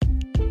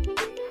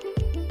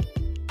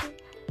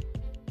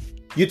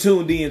You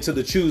tuned in to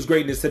the Choose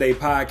Greatness Today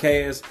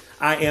podcast.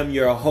 I am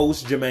your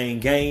host,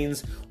 Jermaine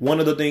Gaines. One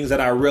of the things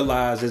that I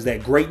realize is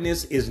that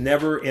greatness is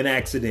never an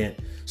accident.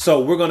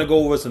 So we're going to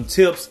go over some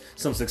tips,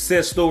 some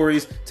success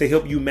stories to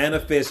help you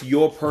manifest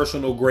your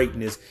personal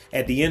greatness.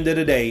 At the end of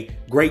the day,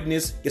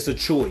 greatness is a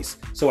choice.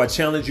 So I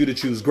challenge you to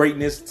choose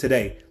greatness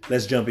today.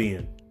 Let's jump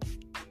in.